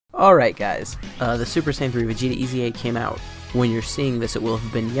Alright guys, the Super Saiyan 3 Vegeta EZA came out. When you're seeing this, it will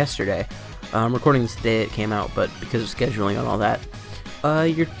have been yesterday. I'm recording this the day it came out, but because of scheduling and all that,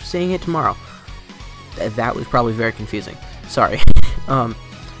 you're seeing it tomorrow. That was probably very confusing. Sorry. But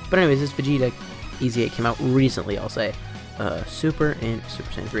anyways, this Vegeta EZA came out recently, I'll say. Super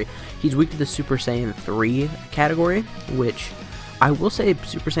Saiyan 3. He's weak to the Super Saiyan 3 category, which I will say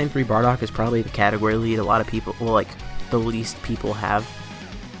Super Saiyan 3 Bardock is probably the category lead a lot of people, well, like, the least people have.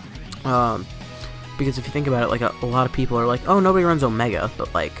 Because if you think about it, like, a lot of people are like, oh, nobody runs Omega,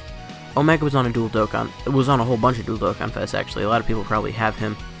 but, like, Omega was on a dual Dokkan. It was on a whole bunch of dual Dokkan Fest, actually. A lot of people probably have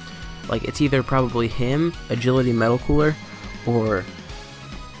him. Like, it's either probably him, Agility Metal Cooler, or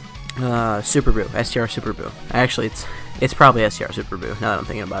Super Boo, STR Super Boo. Actually, it's probably STR Super Boo, now that I'm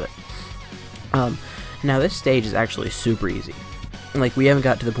thinking about it. Now, this stage is actually super easy. Like, we haven't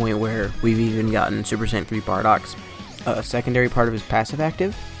got to the point where we've even gotten Super Saiyan 3 Bardock's secondary part of his passive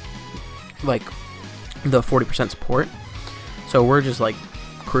active, like the 40% support. So we're just like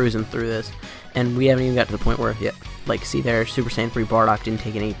cruising through this, and we haven't even got to the point where, yeah, like, see there, Super Saiyan 3 Bardock didn't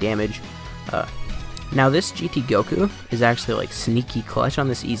take any damage. Now this GT Goku is actually like sneaky clutch on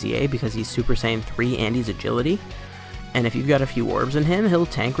this EZA because he's Super Saiyan 3 and he's agility, and if you've got a few orbs in him, he'll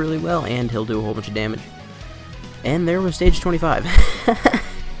tank really well and he'll do a whole bunch of damage. And there was stage 25.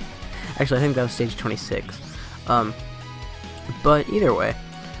 Actually, I think that was stage 26. But either way,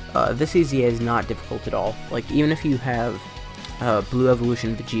 this EZA is not difficult at all. Like, even if you have Blue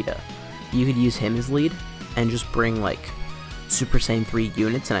Evolution Vegeta, you could use him as lead and just bring, like, Super Saiyan 3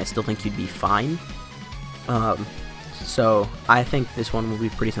 units, and I still think you'd be fine. So I think this one will be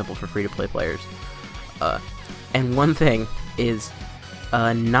pretty simple for free-to-play players. And one thing is,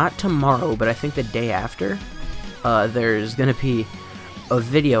 not tomorrow, but I think the day after, there's gonna be a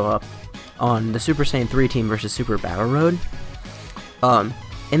video up on the Super Saiyan 3 team versus Super Battle Road.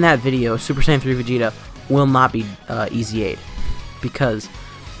 In that video, Super Saiyan 3 Vegeta will not be EZA'd, because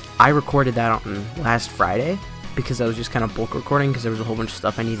I recorded that on last Friday, because I was just kind of bulk recording, because there was a whole bunch of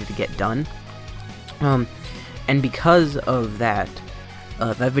stuff I needed to get done. And because of that,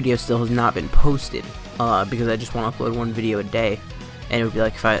 that video still has not been posted, because I just want to upload one video a day, and it would be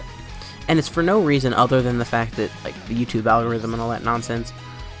like if I... And it's for no reason other than the fact that, like, the YouTube algorithm and all that nonsense,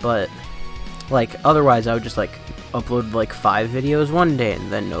 but, like, otherwise I would just, like, upload, like, 5 videos one day,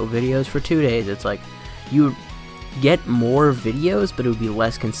 and then no videos for 2 days. It's like, you get more videos, but it would be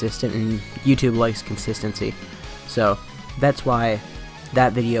less consistent, and YouTube likes consistency. So, that's why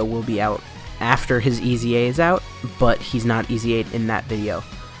that video will be out after his EZA is out, but he's not EZA'd in that video.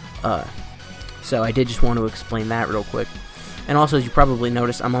 So I did just want to explain that real quick. And also, as you probably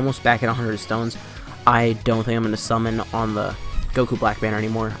noticed, I'm almost back at 100 stones. I don't think I'm going to summon on the Goku Black banner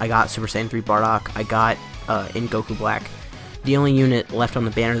anymore. I got Super Saiyan 3 Bardock. I got in Goku Black. The only unit left on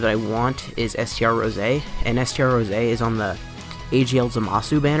the banner that I want is STR Rose, and STR Rose is on the AGL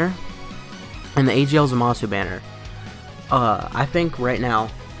Zamasu banner. And the AGL Zamasu banner, I think right now,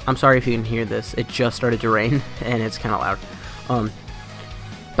 I'm sorry if you can hear this, it just started to rain, and it's kind of loud.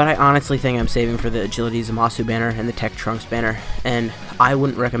 But I honestly think I'm saving for the Agility Zamasu banner and the Tech Trunks banner, and I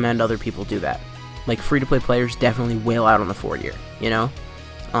wouldn't recommend other people do that. Like, free-to-play players definitely wail out on the 4-year, you know?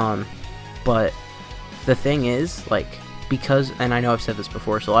 But the thing is, like, because, and I know I've said this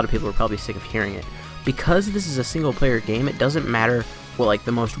before, so a lot of people are probably sick of hearing it, because this is a single-player game, it doesn't matter what, like,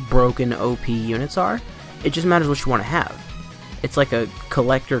 the most broken OP units are, it just matters what you want to have. It's like a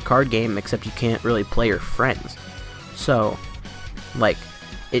collector card game, except you can't really play your friends. So, like,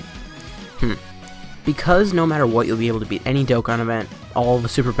 because no matter what, you'll be able to beat any Dokkan event, all the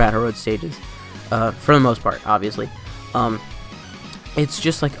Super Battle Road stages, for the most part, obviously. It's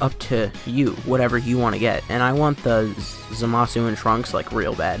just, like, up to you, whatever you want to get. And I want the Zamasu and Trunks, like,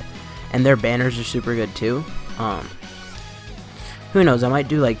 real bad. And their banners are super good, too. Who knows, I might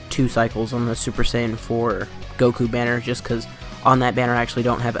do, like, 2 cycles on the Super Saiyan 4 Goku banner, just because on that banner I actually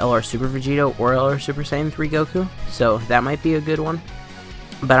don't have LR Super Vegeta or LR Super Saiyan 3 Goku. So that might be a good one.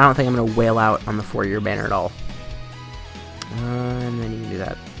 But I don't think I'm going to wail out on the 4-year banner at all. And then you can do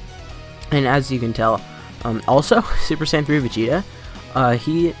that. And as you can tell, also, Super Saiyan 3 Vegeta,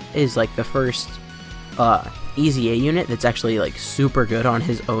 he is, like, the first EZA unit that's actually, like, super good on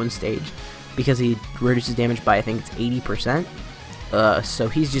his own stage, because he reduces damage by, I think it's 80%. So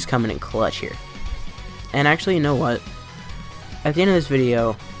he's just coming in clutch here. And actually, you know what? At the end of this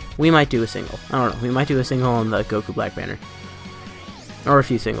video, we might do a single. I don't know. We might do a single on the Goku Black banner. Or a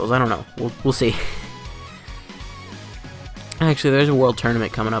few singles, I don't know. We'll see. Actually, there's a world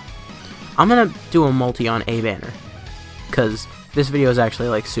tournament coming up. I'm gonna do a multi on A banner, because this video is actually,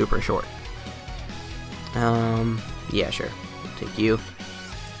 like, super short. Yeah, sure. Take you.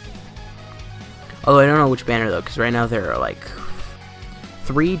 Although I don't know which banner though, because right now there are like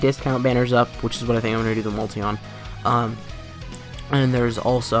 3 discount banners up, which is what I think I'm going to do the multi on. And there's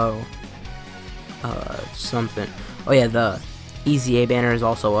also something. Oh yeah, the EZA banner is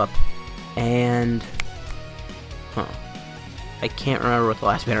also up. And I can't remember what the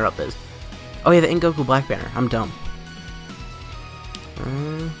last banner up is. Oh yeah, the Goku Black banner. I'm dumb.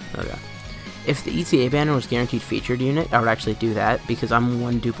 Okay. If the ETA banner was guaranteed featured unit, I would actually do that, because I'm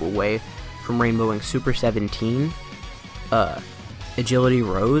 1 dupe away from rainbowing Super 17, Agility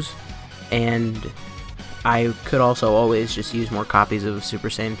Rose, and I could also always just use more copies of Super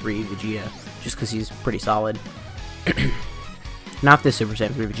Saiyan 3 Vegeta, just because he's pretty solid. Not this Super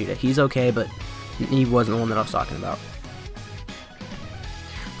Saiyan 3 Vegeta. He's okay, but he wasn't the one that I was talking about.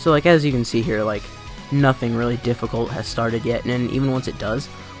 So, like, as you can see here, like, nothing really difficult has started yet, and even once it does,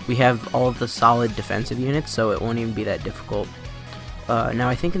 we have all of the solid defensive units, so it won't even be that difficult. Now,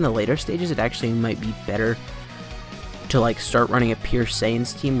 I think in the later stages, it actually might be better to, like, start running a pure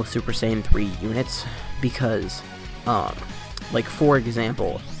Saiyans team with Super Saiyan 3 units, because, like, for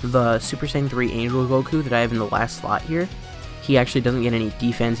example, the Super Saiyan 3 Angel Goku that I have in the last slot here, he actually doesn't get any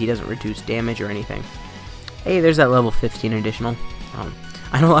defense, he doesn't reduce damage or anything. Hey, there's that level 15 additional.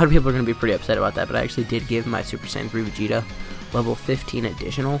 I know a lot of people are going to be pretty upset about that, but I actually did give my Super Saiyan 3 Vegeta level 15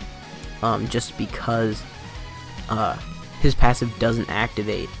 additional, just because his passive doesn't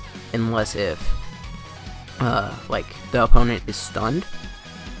activate unless if, like, the opponent is stunned.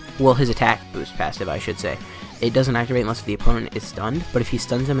 Well, his attack boost passive, I should say. It doesn't activate unless the opponent is stunned, but if he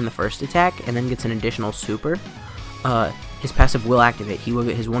stuns him in the first attack and then gets an additional super, his passive will activate. He will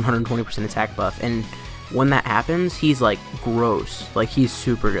get his 120% attack buff, and when that happens, he's, like, gross. Like, he's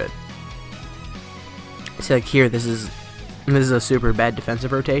super good. See, like, here, this is a super bad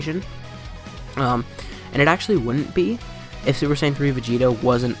defensive rotation. And it actually wouldn't be if Super Saiyan 3 Vegeta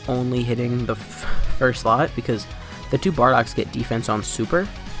wasn't only hitting the first slot, because the 2 Bardoks get defense on super.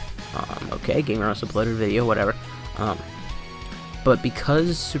 Okay, Gamer House uploaded video, whatever. But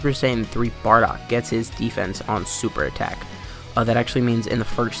because Super Saiyan 3 Bardock gets his defense on super attack, that actually means in the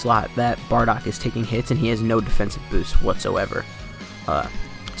first slot that Bardock is taking hits and he has no defensive boost whatsoever.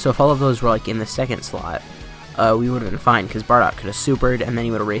 So if all of those were like in the second slot, we would have been fine, because Bardock could have supered and then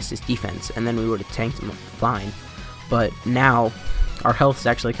he would have raised his defense and then we would have tanked him fine. But now our health is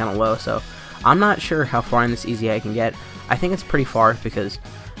actually kind of low, so I'm not sure how far in this EZA I can get. I think it's pretty far, because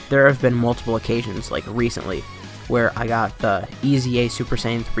there have been multiple occasions, like recently, where I got the EZA Super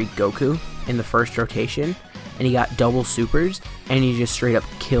Saiyan 3 Goku in the first rotation, and he got double supers, and he just straight up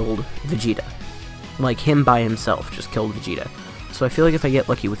killed Vegeta. Like, him by himself just killed Vegeta. So I feel like if I get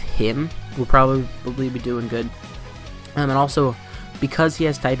lucky with him, we'll probably be doing good. And also, because he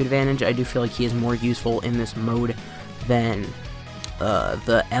has type advantage, I do feel like he is more useful in this mode than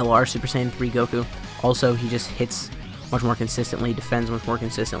the LR Super Saiyan 3 Goku. Also, he just hits much more consistently, defends much more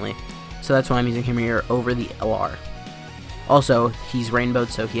consistently. So that's why I'm using him here over the LR. Also, he's rainbowed,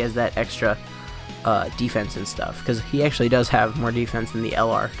 so he has that extra defense and stuff, because he actually does have more defense than the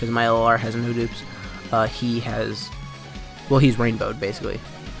LR, because my LR has no dupes. He's rainbowed, basically.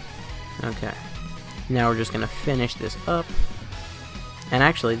 Okay. Now we're just going to finish this up. And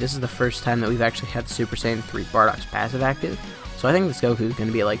actually, this is the first time that we've actually had Super Saiyan 3 Bardock's passive active. So I think this Goku is going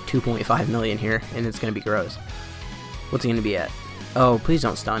to be like 2.5 million here, and it's going to be gross. What's he going to be at? Oh, please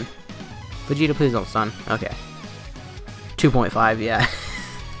don't stun. Vegeta, please don't stun. Okay. 2.5, yeah.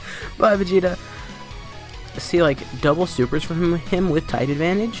 Bye, Vegeta. See, like, double supers from him with tight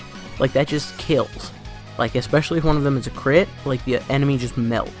advantage, like, that just kills. Like, especially if one of them is a crit, like, the enemy just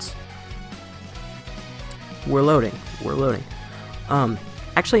melts. We're loading. We're loading.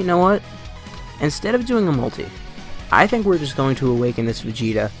 Actually, you know what? Instead of doing a multi, I think we're just going to awaken this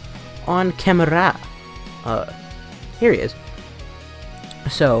Vegeta on camera. Here he is.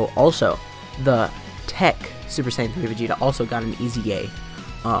 So, also, the Tech Super Saiyan 3 Vegeta also got an EZA.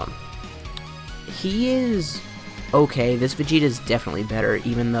 He is okay. This Vegeta is definitely better,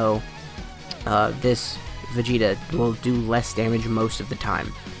 even though this Vegeta will do less damage most of the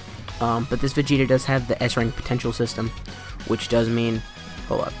time. But this Vegeta does have the S-rank potential system, which does mean...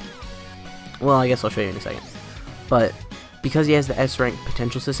 Hold up. Well, I guess I'll show you in a second. But because he has the S-rank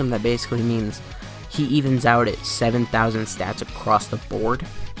potential system, that basically means he evens out at 7,000 stats across the board.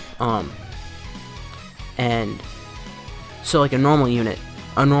 And so, like, a normal unit,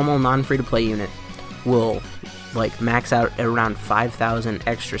 a normal non-free-to-play unit will, like, max out at around 5,000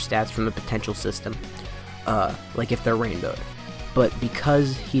 extra stats from the potential system, like, if they're rainbowed. But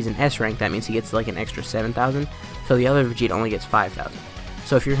because he's an S rank, that means he gets, like, an extra 7,000, so the other Vegeta only gets 5,000.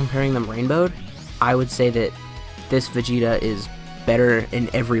 So if you're comparing them rainbowed, I would say that this Vegeta is better in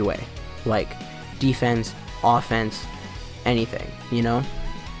every way. Like, defense, offense, anything, you know?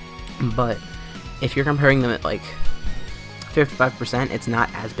 But if you're comparing them at like 55%, it's not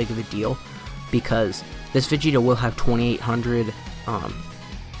as big of a deal, because this Vegeta will have 2800,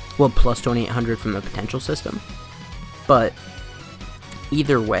 well, plus 2800 from the potential system. But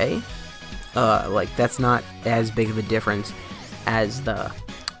either way, like, that's not as big of a difference as the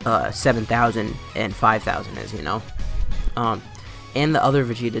 7000 and 5000 is, you know? And the other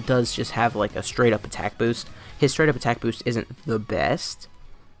Vegeta does just have like a straight up attack boost. His straight up attack boost isn't the best,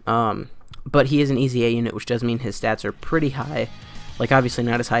 but he is an EZA unit, which does mean his stats are pretty high. Like, obviously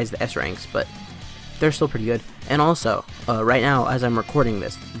not as high as the S ranks, but they're still pretty good. And also, right now, as I'm recording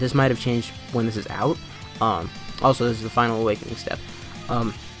this, this might have changed when this is out. Also, this is the final awakening step.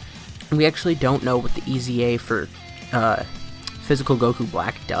 We actually don't know what the EZA for Physical Goku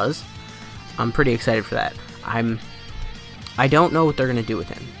Black does. I'm pretty excited for that. I don't know what they're gonna do with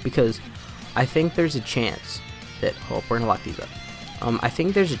him, because I think there's a chance that, oh, we're gonna lock these up. I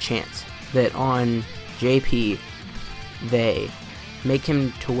think there's a chance that on JP they make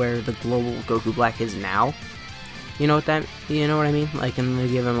him to where the global Goku Black is now. You know what I mean? Like, and they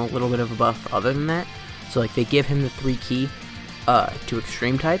give him a little bit of a buff other than that. So like, they give him the 3 key to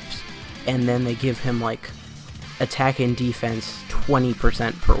extreme types, and then they give him like attack and defense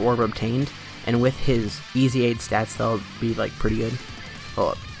 20% per orb obtained, and with his EZA stats they'll be like pretty good.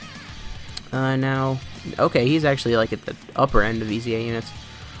 Hold up. Now, okay, he's actually like at the upper end of EZA units.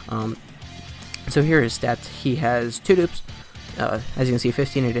 So here are his stats. He has 2 dupes, as you can see,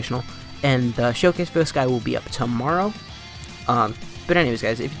 15 additional, and the showcase for this guy will be up tomorrow. But anyways,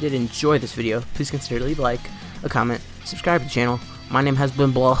 guys, if you did enjoy this video, please consider leave a like, a comment, subscribe to the channel. My name has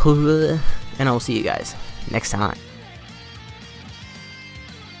been Blah, and I will see you guys next time.